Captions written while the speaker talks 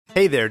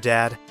Hey there,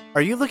 Dad.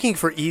 Are you looking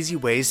for easy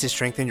ways to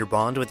strengthen your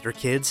bond with your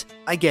kids?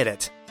 I get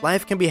it.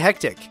 Life can be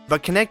hectic,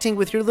 but connecting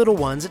with your little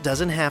ones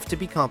doesn't have to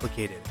be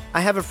complicated.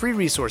 I have a free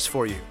resource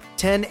for you.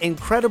 10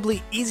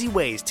 incredibly easy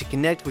ways to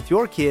connect with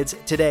your kids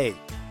today.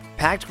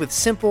 Packed with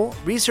simple,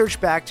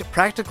 research-backed,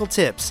 practical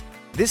tips,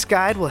 this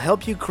guide will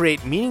help you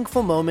create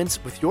meaningful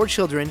moments with your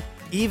children,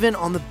 even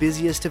on the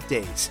busiest of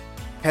days.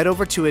 Head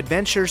over to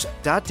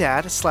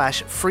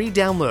adventures.dad/free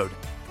download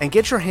and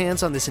get your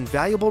hands on this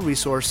invaluable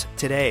resource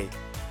today.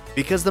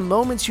 Because the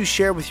moments you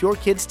share with your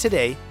kids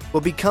today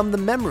will become the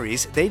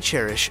memories they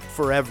cherish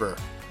forever.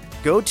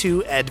 Go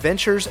to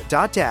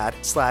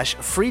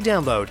adventures.dad/free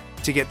download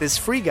to get this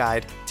free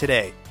guide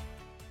today.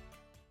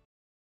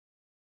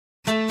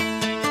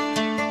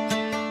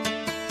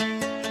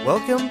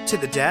 Welcome to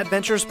the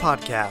Dadventures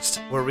podcast,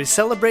 where we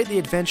celebrate the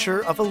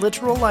adventure of a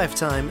literal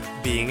lifetime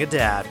being a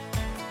dad.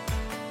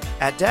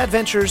 At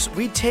Dadventures,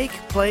 we take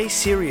play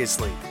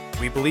seriously.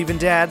 We believe in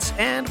dads,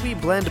 and we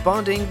blend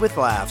bonding with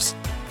laughs.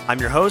 I'm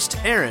your host,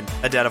 Aaron,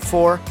 a dad of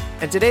 4,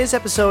 and today's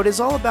episode is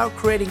all about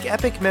creating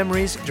epic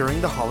memories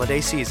during the holiday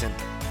season.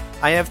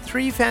 I have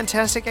 3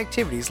 fantastic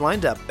activities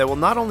lined up that will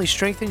not only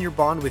strengthen your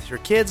bond with your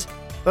kids,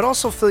 but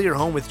also fill your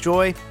home with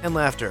joy and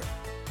laughter.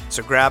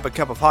 So grab a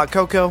cup of hot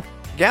cocoa,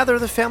 gather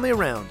the family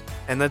around,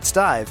 and let's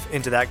dive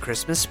into that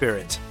Christmas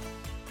spirit.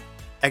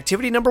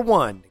 Activity number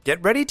 1.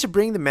 Get ready to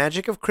bring the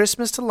magic of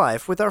Christmas to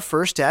life with our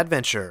first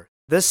adventure,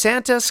 the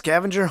Santa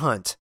Scavenger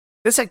Hunt.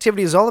 This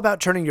activity is all about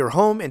turning your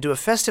home into a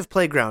festive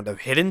playground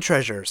of hidden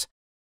treasures.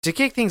 To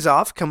kick things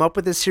off, come up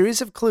with a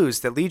series of clues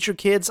that lead your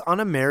kids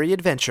on a merry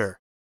adventure.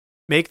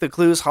 Make the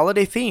clues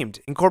holiday-themed,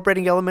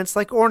 incorporating elements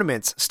like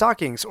ornaments,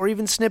 stockings, or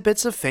even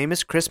snippets of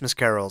famous Christmas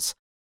carols.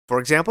 For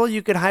example,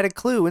 you could hide a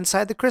clue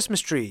inside the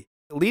Christmas tree,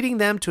 leading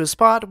them to a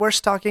spot where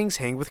stockings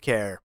hang with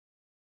care.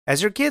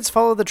 As your kids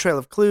follow the trail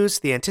of clues,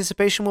 the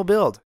anticipation will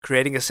build,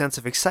 creating a sense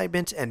of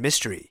excitement and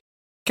mystery.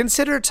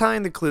 Consider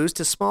tying the clues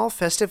to small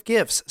festive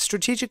gifts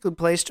strategically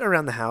placed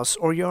around the house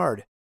or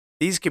yard.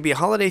 These could be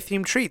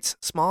holiday-themed treats,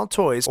 small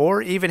toys,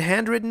 or even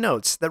handwritten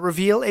notes that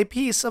reveal a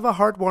piece of a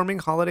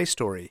heartwarming holiday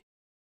story.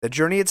 The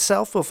journey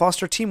itself will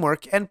foster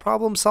teamwork and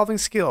problem-solving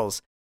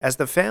skills as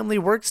the family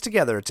works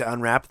together to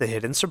unwrap the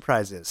hidden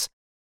surprises.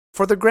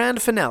 For the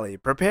grand finale,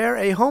 prepare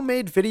a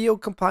homemade video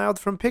compiled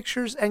from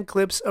pictures and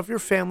clips of your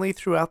family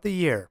throughout the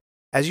year.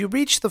 As you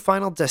reach the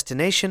final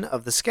destination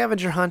of the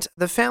scavenger hunt,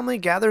 the family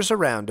gathers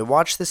around to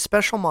watch this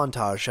special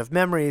montage of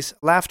memories,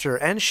 laughter,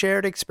 and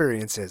shared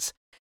experiences.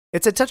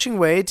 It's a touching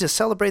way to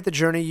celebrate the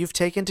journey you've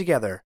taken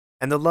together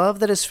and the love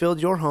that has filled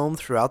your home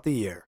throughout the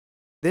year.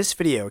 This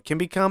video can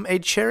become a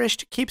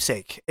cherished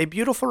keepsake, a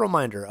beautiful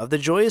reminder of the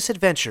joyous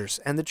adventures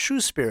and the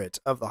true spirit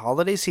of the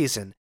holiday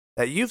season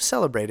that you've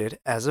celebrated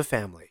as a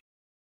family.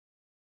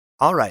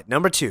 Alright,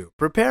 number 2.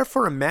 Prepare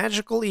for a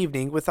magical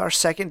evening with our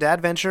second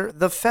adventure,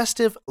 the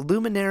Festive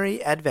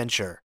Luminary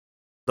Adventure.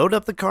 Load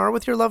up the car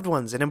with your loved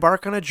ones and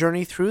embark on a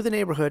journey through the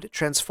neighborhood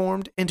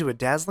transformed into a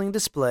dazzling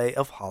display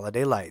of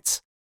holiday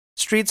lights.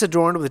 Streets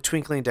adorned with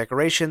twinkling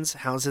decorations,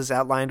 houses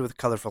outlined with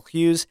colorful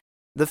hues,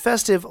 the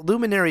Festive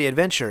Luminary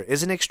Adventure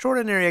is an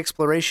extraordinary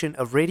exploration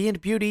of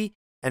radiant beauty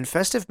and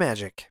festive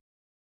magic.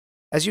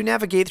 As you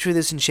navigate through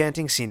this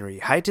enchanting scenery,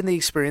 heighten the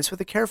experience with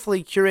a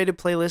carefully curated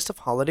playlist of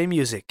holiday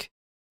music.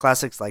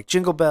 Classics like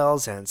Jingle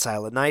Bells and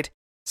Silent Night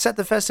set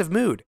the festive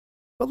mood,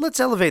 but let's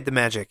elevate the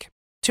magic.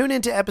 Tune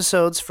into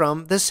episodes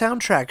from The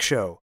Soundtrack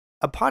Show,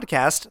 a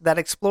podcast that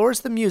explores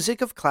the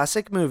music of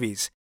classic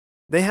movies.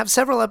 They have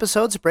several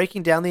episodes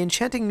breaking down the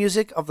enchanting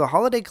music of the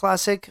holiday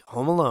classic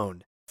Home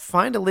Alone.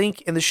 Find a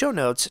link in the show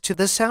notes to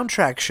The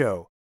Soundtrack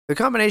Show. The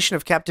combination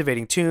of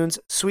captivating tunes,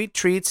 sweet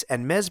treats,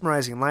 and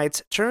mesmerizing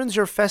lights turns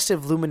your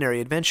festive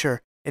luminary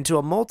adventure into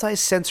a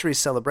multi-sensory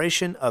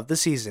celebration of the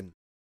season.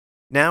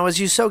 Now, as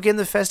you soak in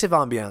the festive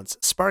ambiance,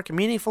 spark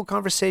meaningful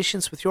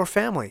conversations with your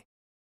family.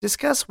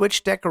 Discuss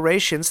which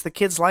decorations the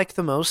kids like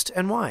the most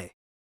and why.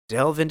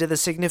 Delve into the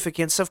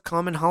significance of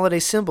common holiday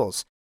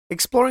symbols,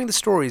 exploring the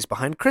stories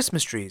behind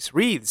Christmas trees,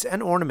 wreaths,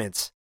 and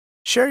ornaments.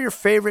 Share your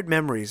favorite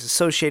memories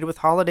associated with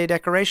holiday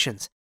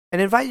decorations,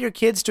 and invite your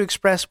kids to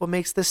express what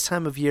makes this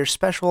time of year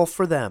special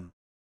for them.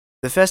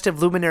 The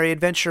Festive Luminary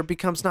Adventure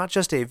becomes not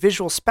just a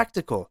visual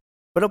spectacle,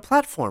 but a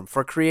platform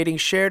for creating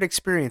shared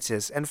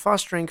experiences and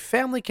fostering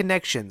family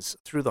connections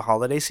through the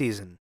holiday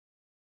season.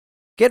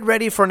 Get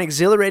ready for an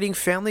exhilarating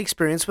family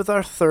experience with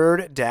our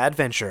third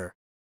Dadventure,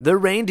 the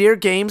Reindeer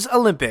Games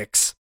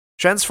Olympics.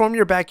 Transform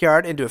your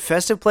backyard into a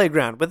festive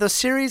playground with a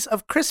series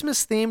of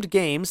Christmas-themed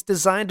games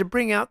designed to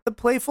bring out the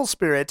playful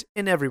spirit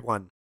in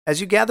everyone.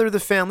 As you gather the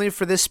family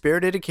for this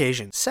spirited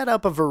occasion, set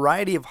up a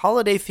variety of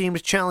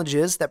holiday-themed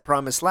challenges that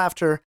promise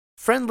laughter,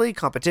 friendly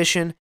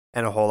competition,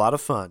 and a whole lot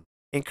of fun.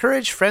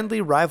 Encourage friendly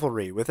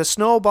rivalry with a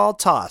snowball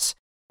toss,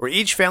 where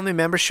each family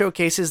member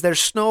showcases their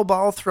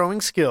snowball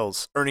throwing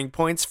skills, earning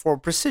points for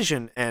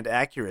precision and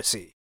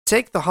accuracy.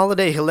 Take the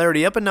holiday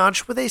hilarity up a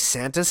notch with a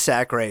Santa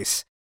sack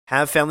race.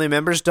 Have family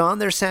members don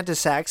their Santa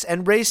sacks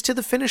and race to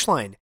the finish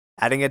line,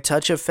 adding a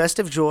touch of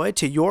festive joy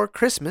to your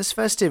Christmas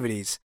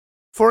festivities.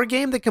 For a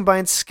game that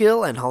combines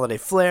skill and holiday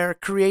flair,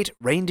 create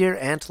Reindeer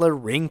Antler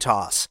Ring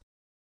Toss.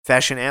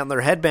 Fashion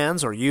antler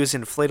headbands or use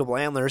inflatable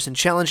antlers and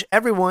challenge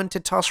everyone to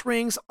toss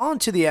rings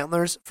onto the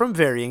antlers from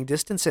varying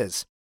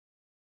distances.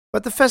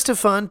 But the festive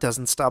fun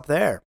doesn't stop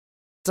there.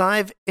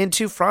 Dive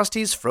into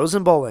Frosty's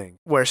Frozen Bowling,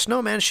 where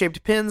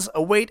snowman-shaped pins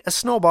await a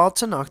snowball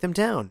to knock them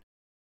down.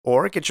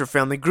 Or get your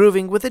family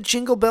grooving with a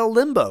Jingle Bell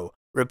Limbo,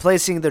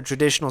 replacing the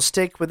traditional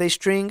stick with a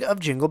string of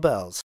jingle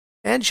bells,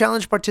 and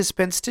challenge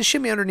participants to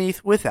shimmy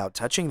underneath without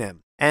touching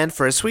them. And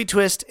for a sweet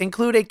twist,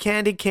 include a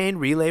candy cane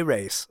relay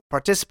race.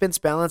 Participants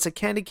balance a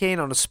candy cane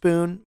on a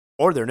spoon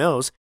or their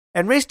nose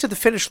and race to the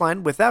finish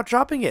line without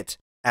dropping it,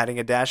 adding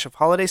a dash of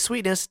holiday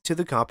sweetness to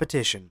the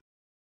competition.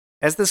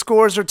 As the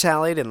scores are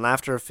tallied and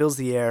laughter fills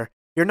the air,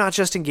 you're not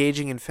just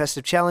engaging in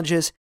festive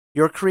challenges,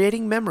 you're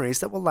creating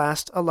memories that will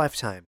last a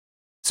lifetime.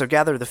 So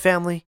gather the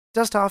family,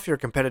 dust off your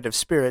competitive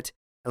spirit,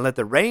 and let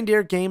the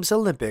Reindeer Games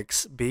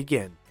Olympics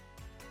begin.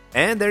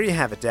 And there you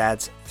have it,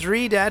 dads.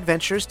 3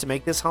 Dadventures to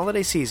make this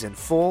holiday season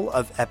full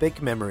of epic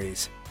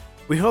memories.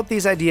 We hope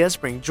these ideas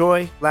bring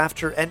joy,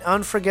 laughter, and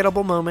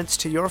unforgettable moments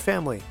to your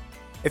family.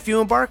 If you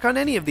embark on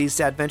any of these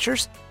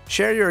Dadventures,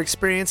 share your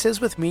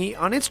experiences with me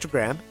on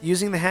Instagram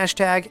using the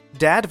hashtag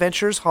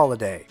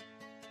DadventuresHoliday.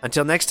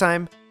 Until next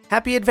time,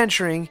 happy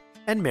adventuring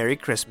and Merry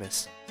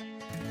Christmas.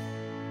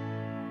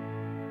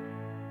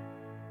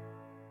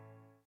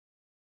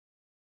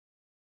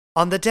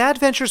 On the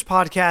Dadventures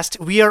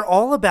podcast, we are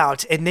all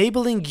about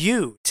enabling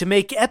you to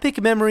make epic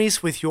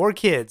memories with your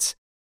kids.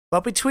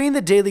 But between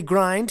the daily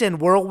grind and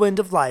whirlwind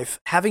of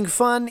life, having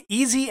fun,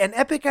 easy, and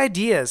epic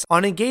ideas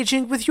on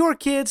engaging with your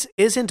kids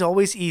isn't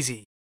always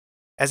easy.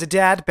 As a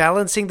dad,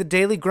 balancing the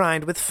daily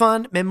grind with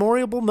fun,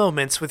 memorable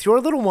moments with your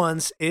little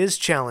ones is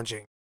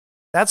challenging.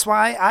 That's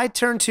why I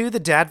turn to the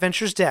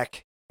Dadventures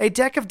deck, a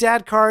deck of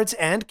dad cards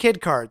and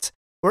kid cards,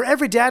 where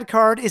every dad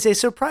card is a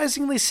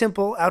surprisingly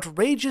simple,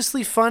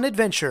 outrageously fun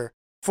adventure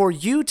for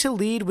you to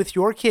lead with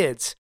your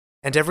kids,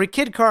 and every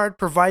kid card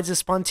provides a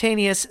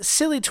spontaneous,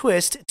 silly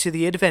twist to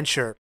the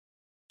adventure.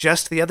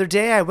 Just the other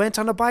day, I went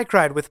on a bike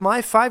ride with my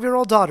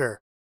 5-year-old daughter.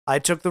 I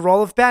took the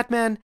role of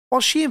Batman,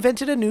 while she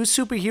invented a new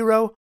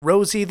superhero,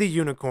 Rosie the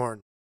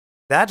Unicorn.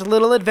 That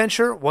little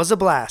adventure was a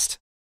blast.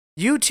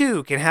 You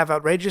too can have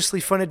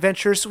outrageously fun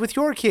adventures with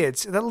your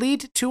kids that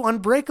lead to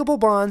unbreakable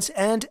bonds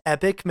and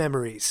epic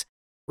memories.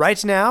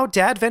 Right now,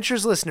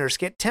 Dadventures listeners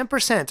get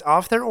 10%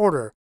 off their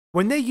order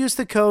when they use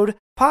the code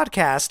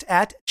PODCAST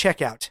at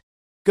checkout.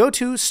 Go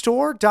to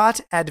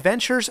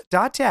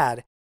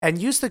store.adventures.dad and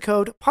use the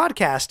code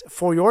PODCAST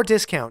for your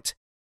discount.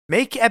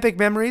 Make epic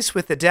memories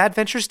with the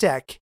Dadventures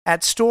deck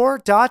at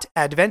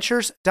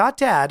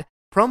store.adventures.dad,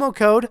 promo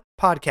code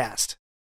PODCAST.